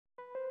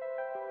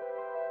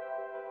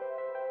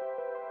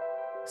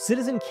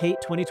Citizen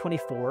CATE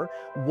 2024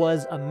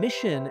 was a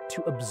mission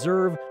to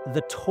observe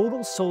the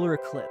total solar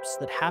eclipse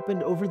that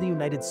happened over the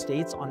United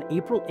States on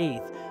April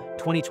 8th,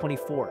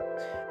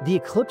 2024. The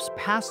eclipse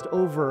passed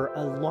over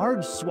a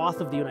large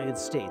swath of the United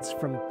States,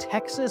 from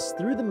Texas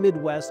through the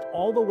Midwest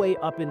all the way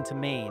up into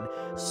Maine,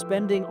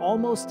 spending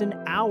almost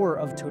an hour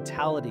of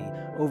totality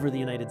over the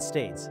United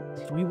States.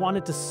 We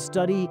wanted to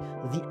study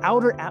the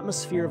outer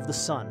atmosphere of the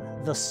sun,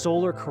 the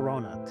solar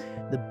corona.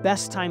 The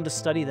best time to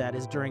study that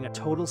is during a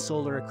total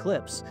solar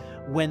eclipse,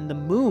 when the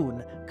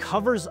moon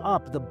covers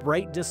up the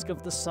bright disk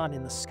of the sun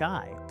in the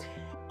sky,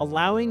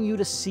 allowing you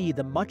to see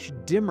the much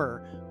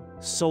dimmer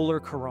solar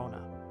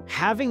corona.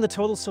 Having the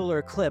total solar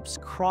eclipse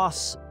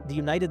cross the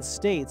United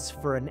States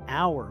for an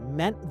hour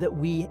meant that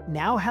we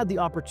now had the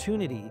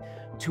opportunity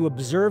to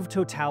observe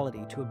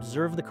totality, to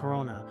observe the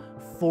corona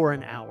for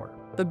an hour.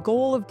 The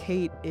goal of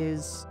CATE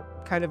is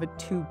kind of a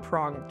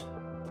two-pronged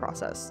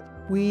process.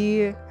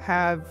 We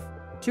have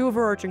two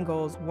overarching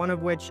goals, one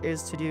of which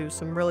is to do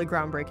some really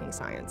groundbreaking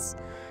science.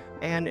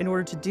 And in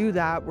order to do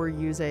that, we're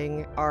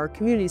using our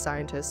community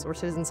scientists or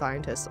citizen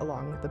scientists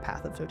along the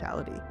path of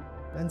totality.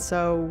 And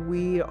so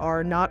we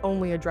are not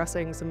only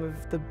addressing some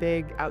of the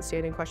big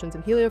outstanding questions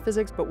in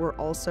heliophysics, but we're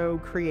also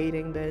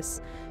creating this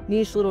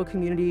niche little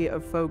community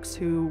of folks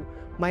who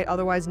might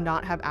otherwise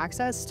not have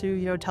access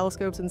to,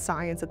 telescopes and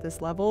science at this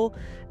level.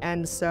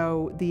 And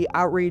so the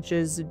outreach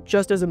is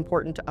just as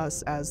important to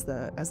us as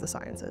the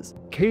science is.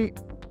 CATE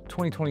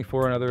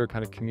 2024 and other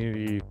kind of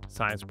community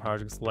science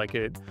projects like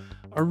it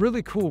are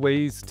really cool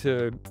ways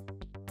to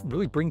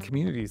really bring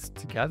communities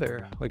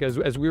together. Like as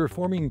we were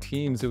forming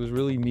teams, it was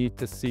really neat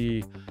to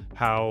see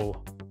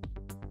how,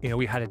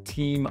 we had a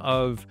team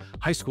of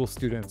high school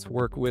students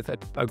work with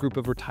a group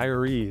of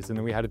retirees, and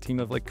then we had a team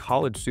of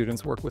college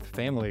students work with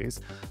families.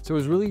 So it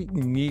was really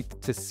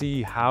neat to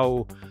see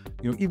how,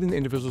 even the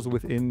individuals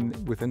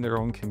within their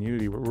own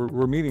community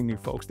were meeting new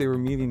folks. They were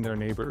meeting their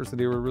neighbors.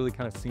 They were really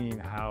kind of seeing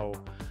how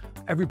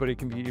everybody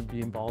can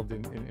be involved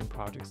in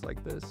projects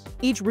like this.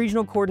 Each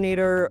regional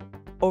coordinator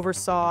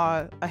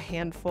oversaw a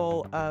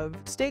handful of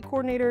state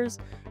coordinators,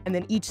 and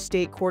then each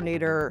state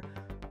coordinator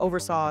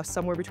oversaw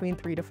somewhere between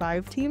 3 to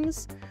 5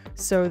 teams,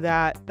 so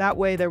that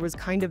way there was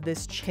kind of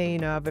this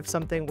chain of, if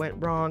something went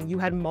wrong, you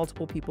had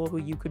multiple people who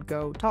you could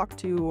go talk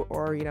to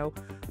or,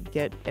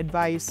 get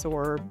advice,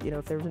 or,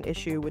 if there was an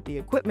issue with the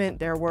equipment,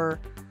 there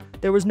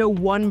was no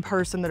one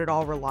person that it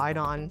all relied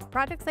on.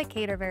 Projects like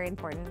CATE are very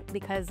important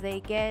because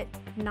they get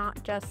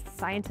not just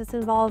scientists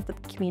involved,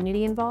 but the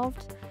community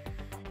involved.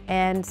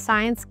 And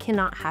science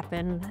cannot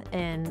happen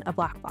in a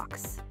black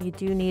box. You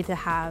do need to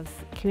have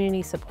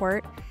community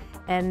support,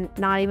 and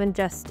not even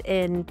just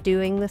in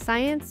doing the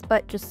science,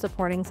 but just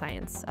supporting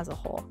science as a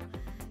whole.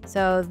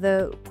 So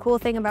the cool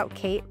thing about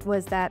CATE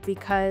was that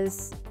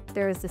because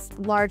there's this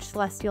large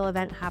celestial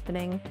event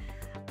happening,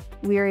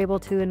 we were able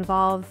to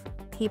involve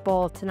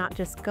people to not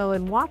just go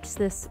and watch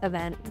this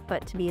event,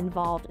 but to be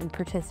involved and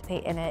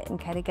participate in it and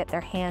kind of get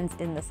their hands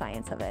in the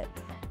science of it.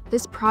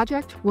 This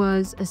project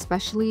was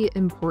especially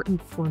important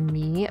for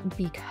me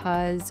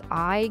because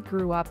I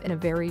grew up in a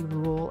very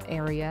rural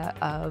area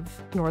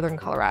of northern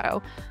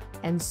Colorado.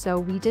 And so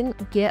we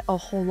didn't get a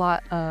whole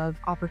lot of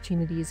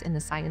opportunities in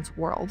the science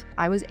world.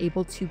 I was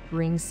able to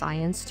bring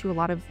science to a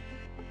lot of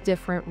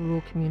different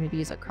rural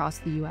communities across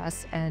the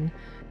US, and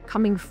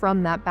coming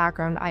from that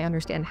background, I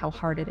understand how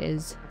hard it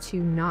is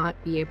to not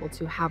be able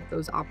to have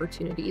those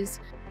opportunities.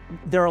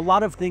 There are a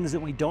lot of things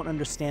that we don't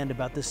understand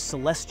about this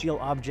celestial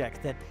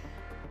object that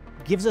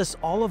gives us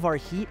all of our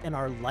heat and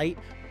our light,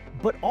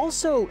 but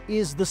also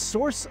is the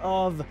source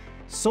of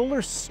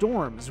solar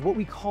storms, what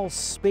we call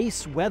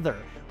space weather,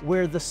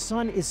 where the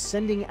sun is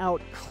sending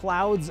out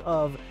clouds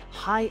of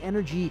high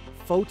energy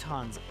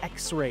photons,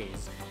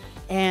 X-rays,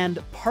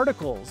 and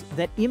particles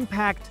that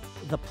impact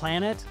the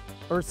planet,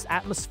 Earth's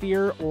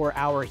atmosphere, or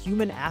our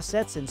human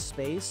assets in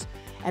space.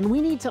 And we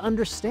need to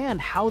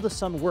understand how the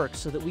sun works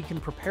so that we can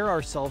prepare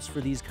ourselves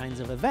for these kinds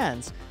of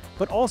events,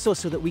 but also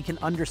so that we can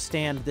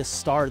understand this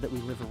star that we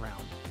live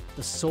around.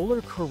 The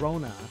solar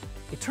corona,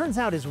 it turns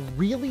out, is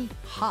really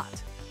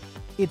hot.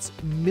 It's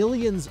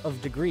millions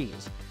of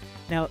degrees.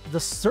 Now, the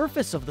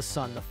surface of the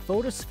sun, the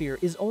photosphere,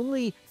 is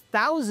only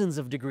thousands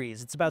of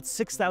degrees. It's about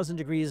 6,000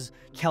 degrees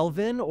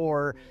Kelvin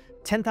or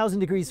 10,000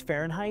 degrees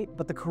Fahrenheit,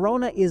 but the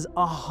corona is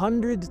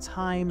 100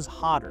 times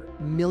hotter,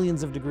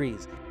 millions of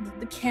degrees.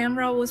 The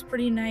camera was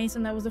pretty nice,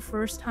 and that was the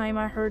first time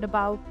I heard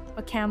about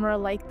a camera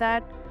like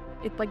that.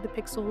 Like the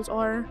pixels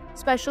are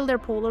special, they're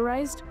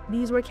polarized.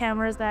 These were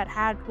cameras that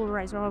had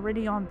polarizer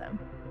already on them.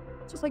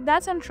 So it's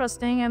that's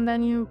interesting, and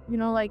then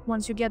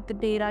once you get the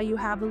data, you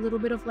have a little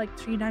bit of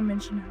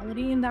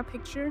 3-dimensionality in that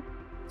picture,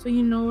 so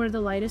you know where the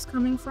light is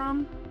coming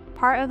from.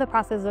 Part of the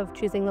process of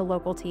choosing the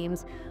local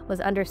teams was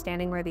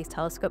understanding where these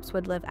telescopes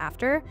would live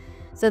after.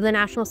 So the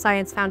National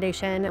Science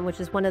Foundation,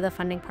 which is one of the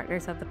funding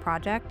partners of the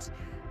project,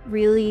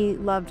 really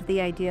loved the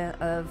idea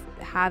of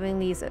having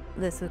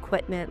this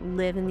equipment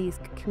live in these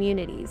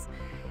communities.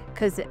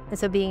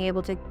 So being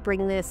able to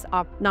bring this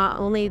up, not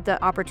only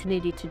the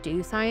opportunity to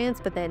do science,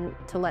 but then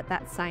to let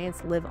that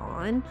science live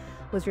on,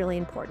 was really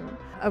important.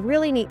 A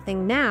really neat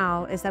thing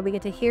now is that we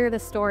get to hear the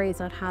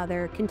stories on how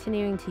they're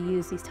continuing to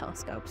use these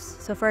telescopes.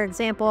 So for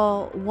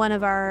example, one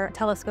of our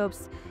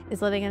telescopes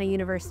is living at a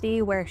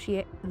university where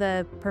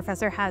the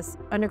professor has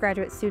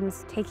undergraduate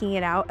students taking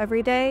it out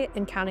every day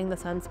and counting the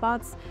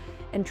sunspots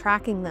and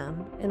tracking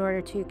them in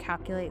order to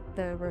calculate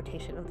the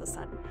rotation of the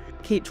sun.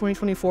 CATE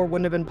 2024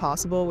 wouldn't have been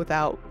possible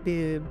without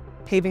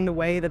paving the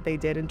way that they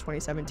did in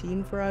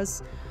 2017 for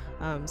us.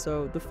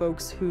 So the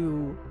folks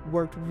who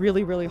worked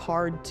really, really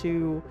hard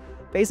to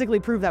basically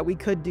prove that we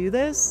could do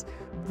this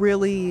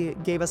really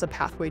gave us a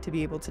pathway to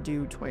be able to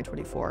do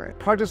 2024.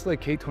 Projects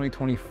like CATE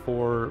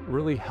 2024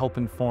 really help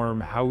inform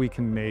how we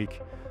can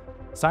make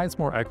science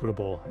more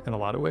equitable in a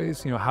lot of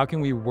ways. How can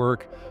we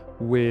work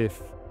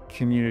with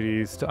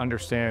communities to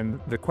understand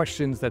the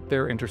questions that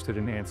they're interested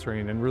in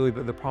answering and really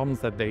the problems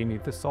that they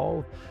need to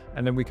solve.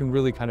 And then we can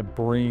really kind of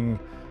bring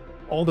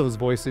all those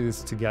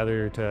voices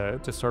together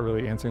to start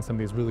really answering some of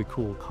these really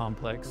cool,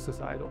 complex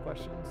societal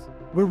questions.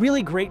 We're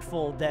really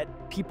grateful that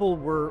people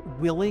were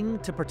willing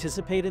to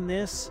participate in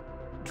this,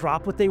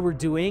 drop what they were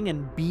doing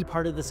and be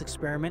part of this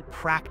experiment,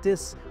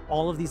 practice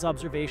all of these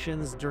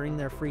observations during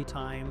their free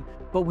time.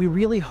 But we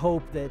really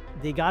hope that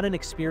they got an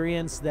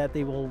experience that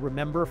they will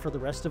remember for the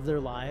rest of their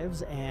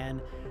lives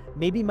and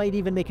maybe might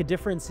even make a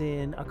difference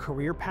in a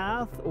career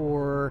path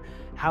or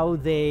how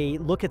they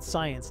look at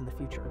science in the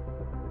future.